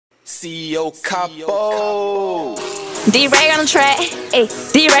CEO Capo. D-Ray on the track, ayy,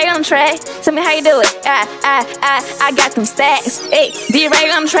 D-Ray on the track. Tell me how you do it. I got them stacks, ayy. D-Ray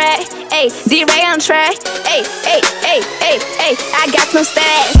on the track, ayy, D-Ray on the track, ayy, I got them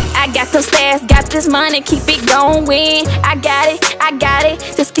stacks, I got them stacks. Got this money, keep it going. I got it,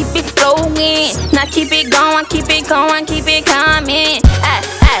 just keep it flowing. Now keep it going, keep it going, keep it coming.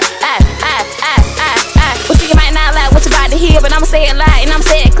 Well, see, you might not like what you about to hear, but I'ma say it loud and I'ma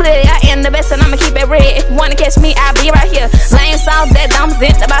say it clear. I am the best and I'ma keep it real. If you wanna catch me, I'll be right here. Lame songs that dumb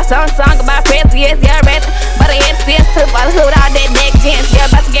zit about song about press, yes, yeah, rap. But I had to fist to follow without that negligence. Yeah,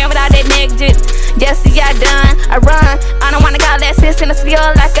 about to get without that negligence. Yes, see, I done, I run. I don't wanna call that sis in the feel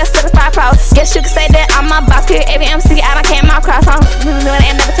like a certified pro. Guess you could say that I'm a boss here. Every MC, I done came out cross on.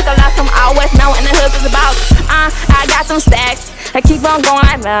 And never took a loss, I'm always knowing the hood is about. I got some stacks. I keep on going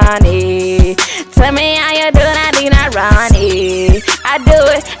like Ronnie. Tell me how you do it, I need not Ronnie. I do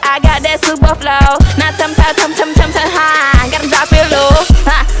it, I got that super flow. Now tum high, gotta drop it low.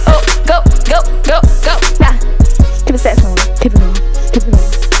 Oh, go. Nah, keep it sexy, keep it on, keep it on.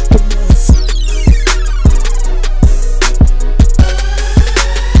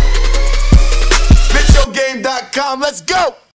 BitchYourGame.com, let's go.